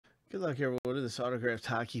Good luck, everyone, in this autographed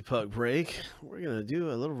hockey puck break. We're going to do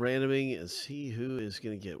a little randoming and see who is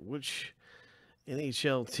going to get which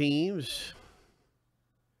NHL teams.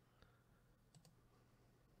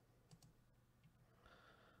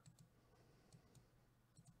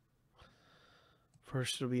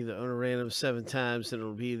 First, it'll be the owner random 7 times, and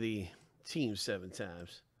it'll be the team 7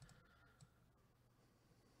 times.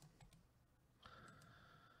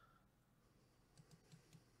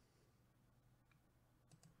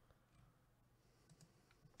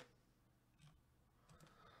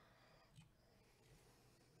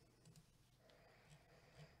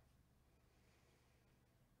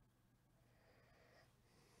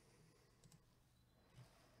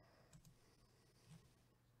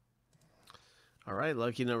 All right,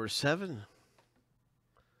 lucky number 7.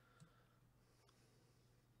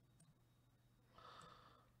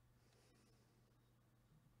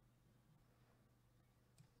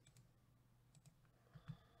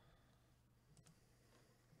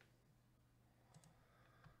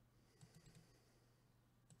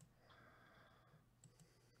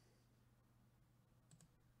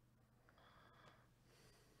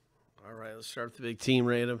 All right, let's start with the big team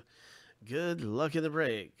random. Good luck in the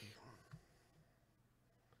break.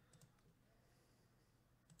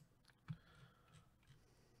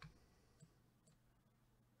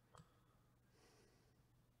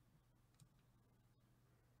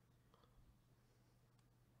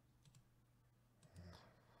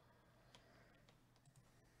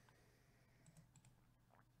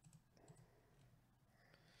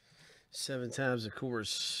 Seven times, of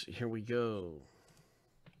course. Here we go.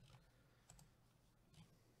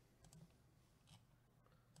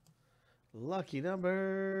 Lucky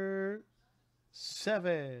number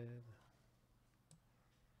 7.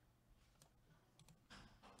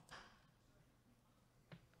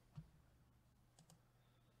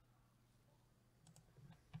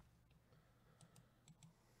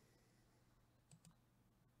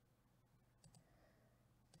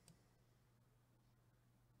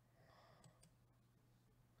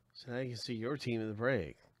 So now you can see your team in the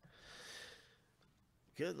break.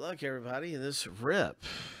 Good luck, everybody, in this rip.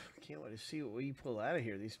 Can't wait to see what we pull out of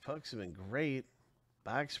here. These pucks have been great.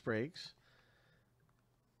 Box breaks.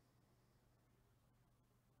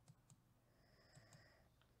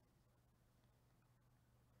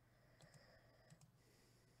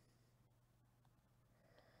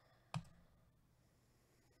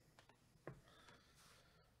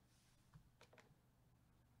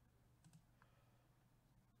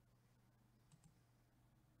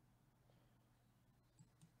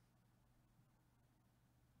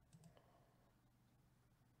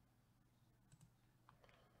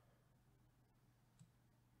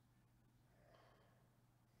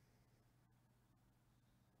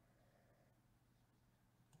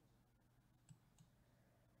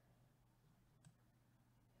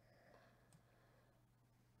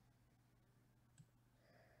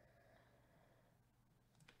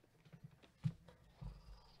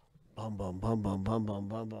 Bum, bum, bum, bum, bum, bum,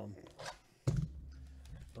 bum, bum.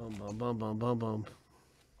 Bum, bum, bum, bum, bum, bum.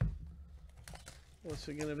 What's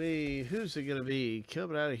it going to be? Who's it going to be?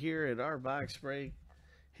 Coming out of here at our box break.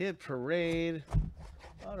 Hit parade.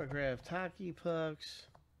 Autographed hockey pucks.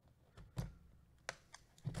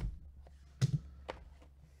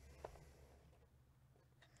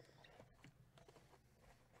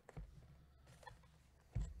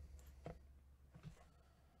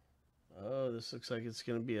 Oh, this looks like it's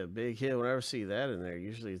going to be a big hit. Whenever I see that in there,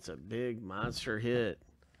 usually it's a big monster hit.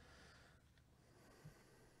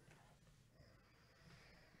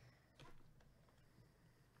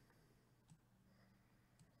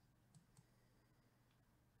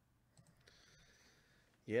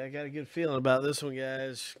 Yeah, I got a good feeling about this one,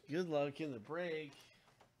 guys. Good luck in the break.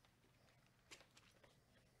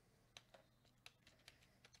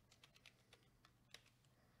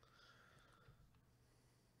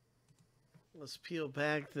 Let's peel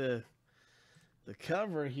back the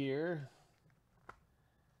cover here.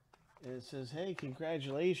 And it says, hey,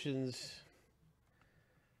 congratulations.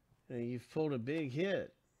 And you've pulled a big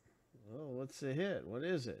hit. Oh, what's the hit? What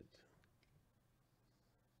is it?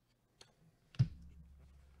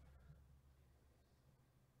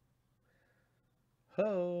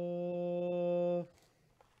 Oh.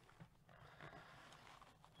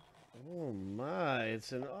 Oh, my.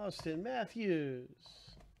 It's an Austin Matthews.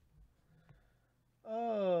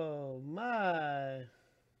 Oh, my.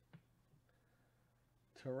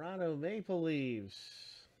 Toronto Maple Leafs.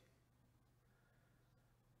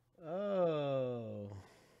 Oh.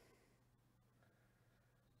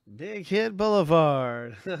 Big Hit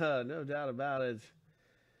Boulevard. No doubt about it.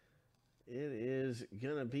 It is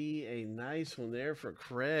going to be a nice one there for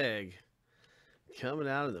Craig. Coming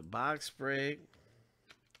out of the box break.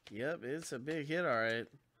 Yep, it's a big hit, all right.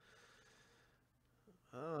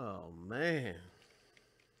 Oh, man.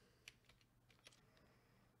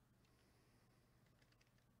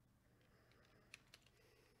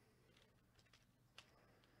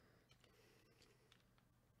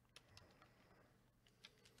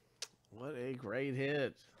 What a great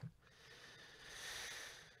hit.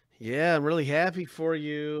 Yeah, I'm really happy for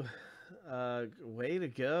you. Way to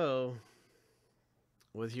go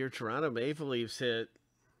with your Toronto Maple Leafs hit.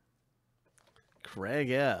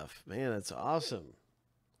 Craig F. Man, that's awesome.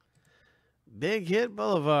 Big Hit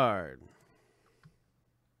Boulevard.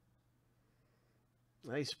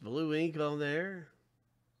 Nice blue ink on there.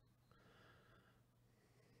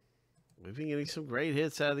 We've been getting some great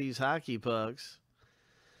hits out of these hockey pucks.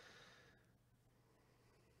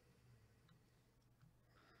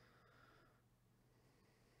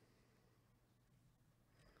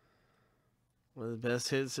 One of the best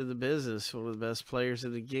hits in the business. One of the best players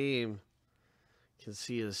in the game. You can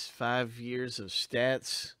see his 5 years of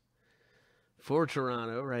stats for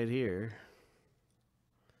Toronto right here.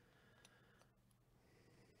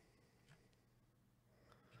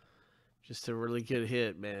 Just a really good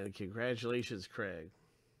hit, man. Congratulations, Craig.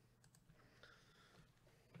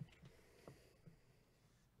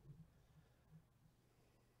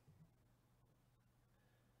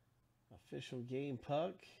 Official game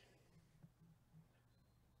puck.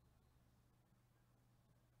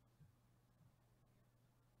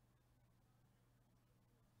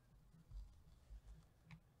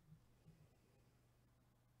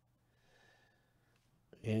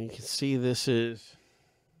 And you can see this is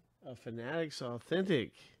a Fanatics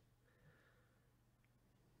Authentic.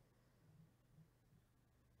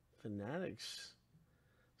 Fanatics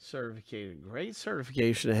certificated. Great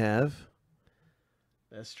certification to have.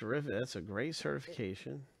 That's terrific. That's a great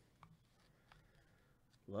certification.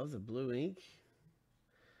 Love the blue ink.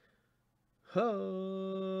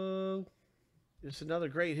 Ho! Just another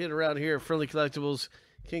great hit around here at Friendly Collectibles.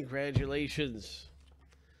 Congratulations.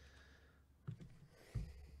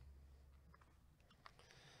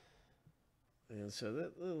 And so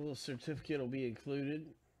that little certificate will be included,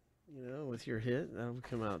 you know, with your hit. That'll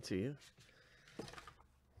come out to you.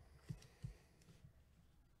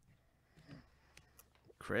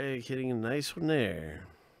 Craig hitting a nice one there.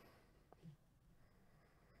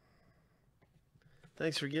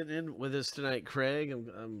 Thanks for getting in with us tonight, Craig.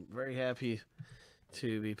 I'm very happy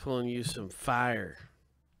to be pulling you some fire,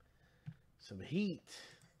 some heat.